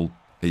fireball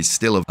is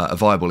still a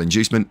viable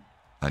inducement,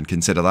 and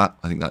consider that.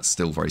 I think that's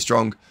still very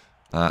strong.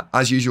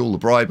 As usual, the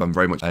bribe, I'm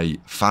very much a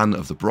fan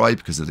of the bribe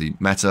because of the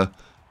meta.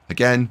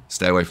 Again,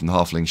 stay away from the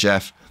halfling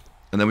chef.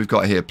 And then we've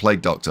got here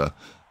Plague Doctor.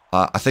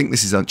 I think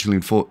this is actually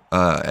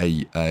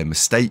a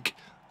mistake.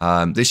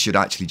 This should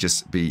actually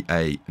just be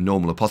a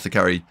normal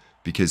apothecary,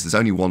 because there's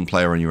only one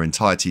player on your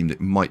entire team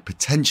that might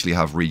potentially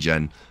have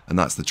regen, and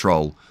that's the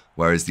troll,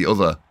 whereas the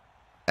other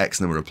X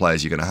number of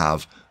players you're going to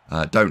have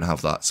don't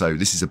have that. So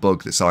this is a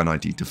bug that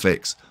Cyanide need to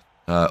fix,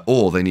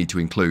 or they need to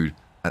include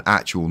an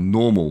actual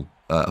normal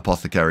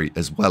apothecary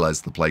as well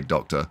as the Plague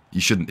Doctor.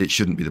 It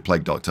shouldn't be the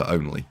Plague Doctor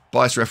only.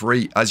 Bias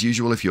referee, as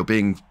usual, if you're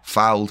being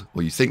fouled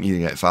or you think you're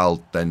going to get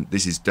fouled, then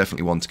this is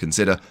definitely one to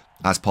consider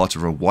as part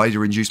of a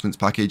wider inducements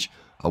package.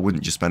 I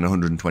wouldn't just spend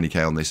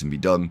 120k on this and be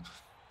done.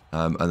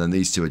 And then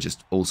these two are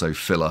just also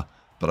filler,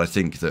 but I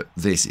think that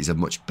this is a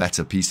much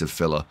better piece of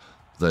filler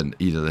than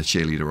either the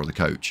cheerleader or the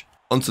coach.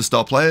 Onto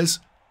star players.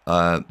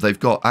 They've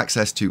got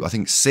access to, I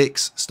think,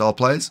 6 star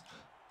players,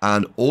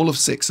 and all of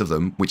 6 of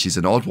them, which is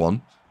an odd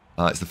one.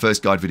 It's the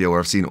first guide video where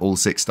I've seen all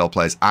 6 star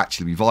players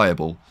actually be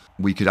viable.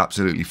 We could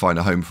absolutely find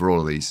a home for all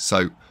of these.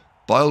 So,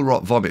 Bile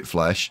Rot Vomit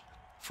Flesh,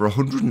 for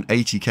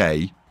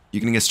 180k, you're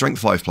getting a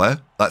Strength 5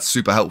 player. That's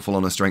super helpful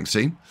on a Strength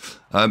team.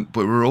 But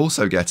we're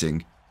also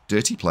getting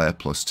Dirty Player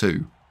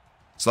 +2.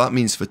 So that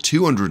means for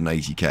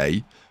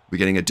 280k, we're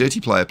getting a Dirty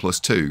Player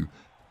 +2,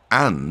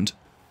 and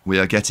we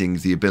are getting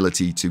the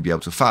ability to be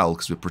able to foul,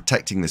 because we're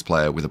protecting this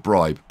player with a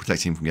bribe,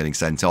 protecting him from getting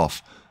sent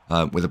off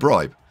with a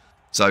bribe.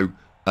 So,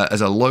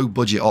 as a low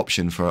budget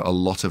option for a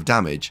lot of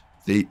damage,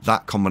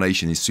 that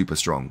combination is super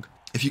strong.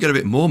 If you get a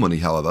bit more money,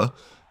 however,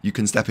 you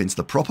can step into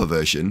the proper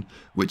version,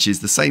 which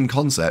is the same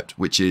concept,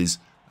 which is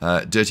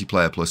Dirty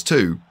Player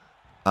 +2,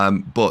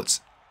 but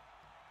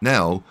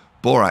now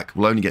Borak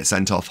will only get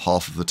sent off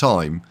half of the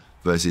time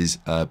versus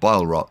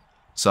Bile Rot.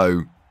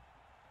 So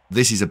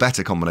this is a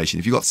better combination.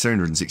 If you've got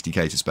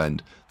 360k to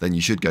spend, then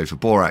you should go for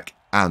Borak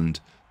and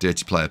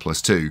Dirty Player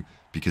 +2,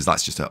 because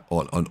that's just an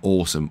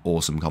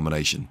awesome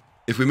combination.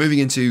 If we're moving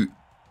into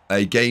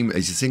a game,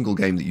 it's a single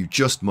game that you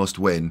just must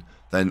win,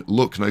 then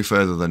look no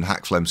further than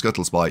Hackflem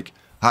Scuttlespike.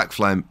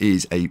 Hackflem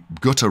is a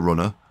gutter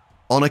runner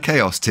on a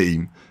Chaos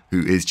team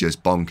who is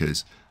just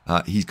bonkers.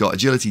 He's got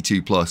Agility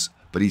 2+,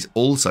 but he's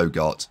also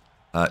got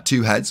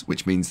 2 heads,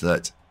 which means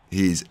that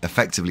he's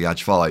effectively Ag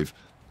 5,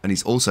 and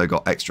he's also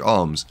got extra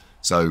arms.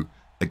 So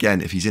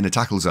again, if he's in a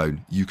tackle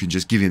zone, you can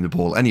just give him the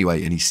ball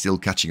anyway, and he's still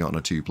catching it on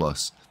a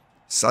 2+.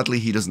 Sadly,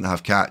 he doesn't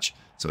have catch,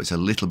 so it's a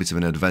little bit of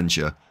an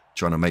adventure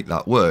trying to make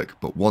that work,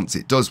 but once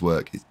it does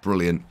work, it's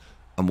brilliant.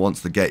 And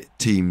once the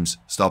team's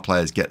star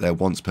players get their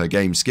once per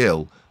game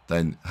skill,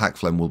 then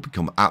Hackflem will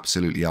become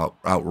absolutely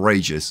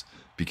outrageous,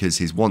 because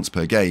his once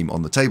per game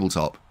on the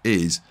tabletop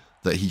is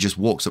that he just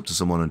walks up to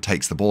someone and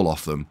takes the ball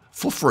off them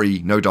for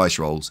free, no dice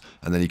rolls,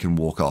 and then he can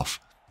walk off.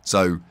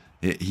 So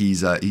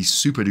he's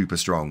super duper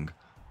strong,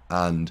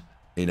 and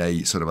in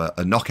a sort of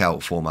a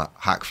knockout format,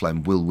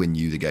 Hackflem will win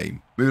you the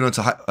game. Moving on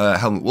to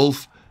Helmut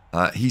Wolf.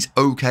 He's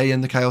okay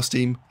in the Chaos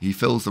team. He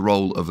fills the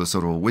role of a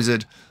sort of a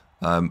wizard,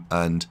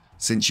 and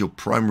since your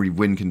primary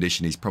win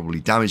condition is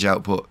probably damage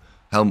output,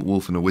 Helmut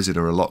Wolf and a wizard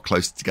are a lot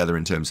closer together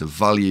in terms of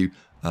value,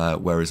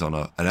 whereas on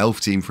an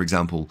elf team, for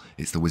example,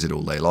 it's the wizard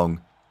all day long.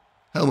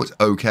 Helmut's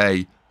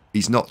okay.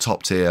 He's not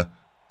top tier,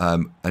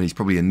 and he's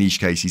probably a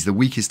niche case. He's the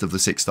weakest of the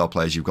 6-star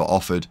players you've got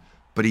offered,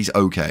 but he's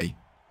okay.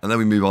 And then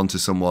we move on to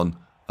someone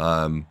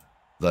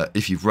that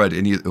if you've read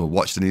any or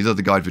watched any of the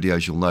other guide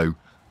videos, you'll know.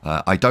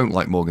 I don't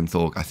like Morgan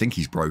Thorpe. I think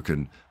he's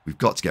broken. We've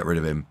got to get rid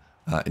of him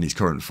in his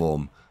current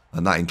form,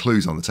 and that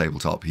includes on the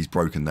tabletop. He's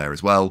broken there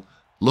as well.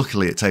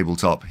 Luckily at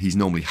tabletop, he's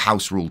normally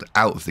house ruled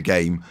out of the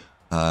game,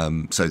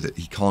 so that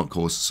he can't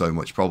cause so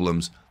much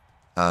problems,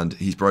 and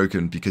he's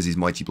broken because he's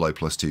Mighty Blow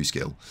 +2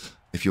 skill.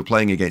 If you're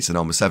playing against an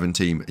Armor 7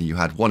 team and you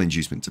had one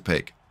inducement to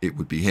pick, it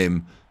would be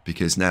him,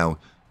 because now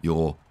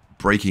you're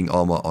breaking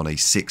armor on a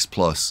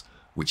 6+,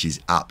 which is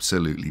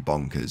absolutely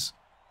bonkers.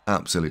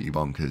 Absolutely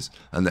bonkers.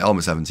 And the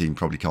Armor 7 team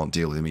probably can't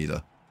deal with him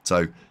either.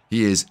 So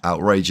he is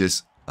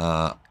outrageous.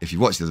 If you've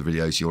watched the other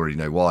videos, you already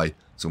know why.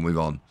 So we'll move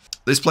on.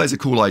 This play's a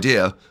cool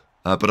idea,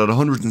 but at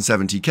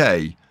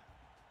 170k,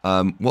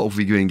 what have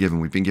we been given?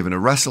 We've been given a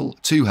Wrestle,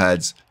 2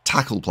 heads,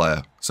 Tackle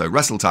player. So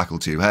Wrestle, Tackle,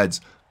 2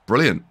 heads.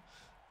 Brilliant.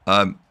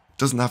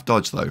 Doesn't have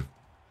Dodge though.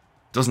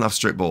 Doesn't have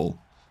Strip Ball.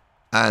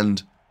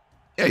 And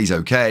yeah, he's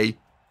okay.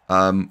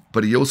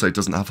 But he also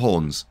doesn't have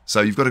Horns.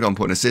 So you've got to go and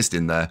put an assist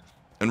in there.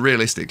 And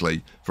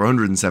realistically, for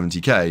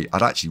 170k,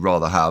 I'd actually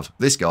rather have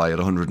this guy at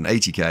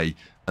 180k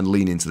and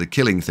lean into the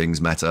killing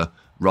things meta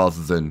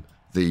rather than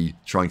the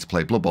trying to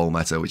play Blood Bowl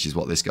meta, which is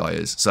what this guy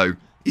is. So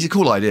he's a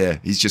cool idea.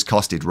 He's just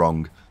costed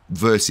wrong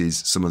versus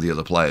some of the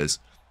other players.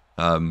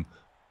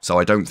 So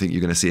I don't think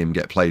you're going to see him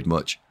get played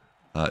much,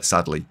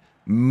 sadly.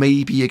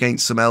 Maybe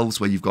against some elves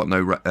where you've got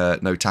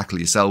no tackle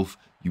yourself,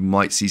 you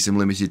might see some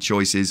limited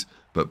choices,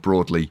 but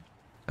broadly,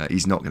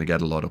 he's not going to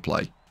get a lot of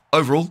play.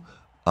 Overall,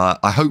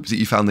 I hope that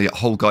you found the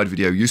whole guide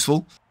video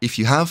useful. If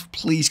you have,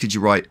 please could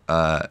you leave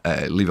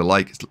a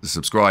like,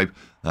 subscribe.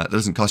 That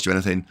doesn't cost you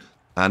anything.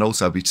 And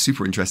also, I'd be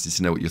super interested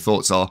to know what your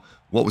thoughts are.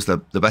 What was the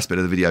best bit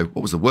of the video?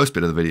 What was the worst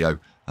bit of the video?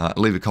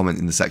 Leave a comment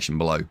in the section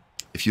below.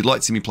 If you'd like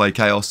to see me play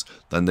Chaos,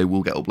 then they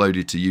will get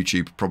uploaded to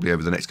YouTube probably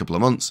over the next couple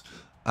of months.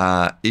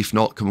 If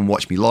not, come and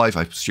watch me live.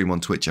 I stream on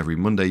Twitch every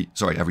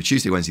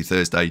Tuesday, Wednesday,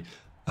 Thursday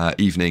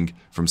evening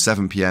from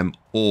 7 PM,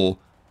 or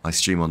I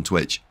stream on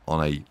Twitch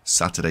on a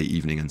Saturday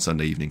evening and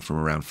Sunday evening from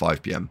around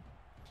 5 PM.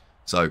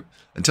 So,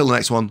 until the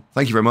next one,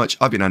 thank you very much.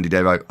 I've been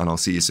AndyDavo, and I'll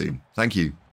see you soon. Thank you.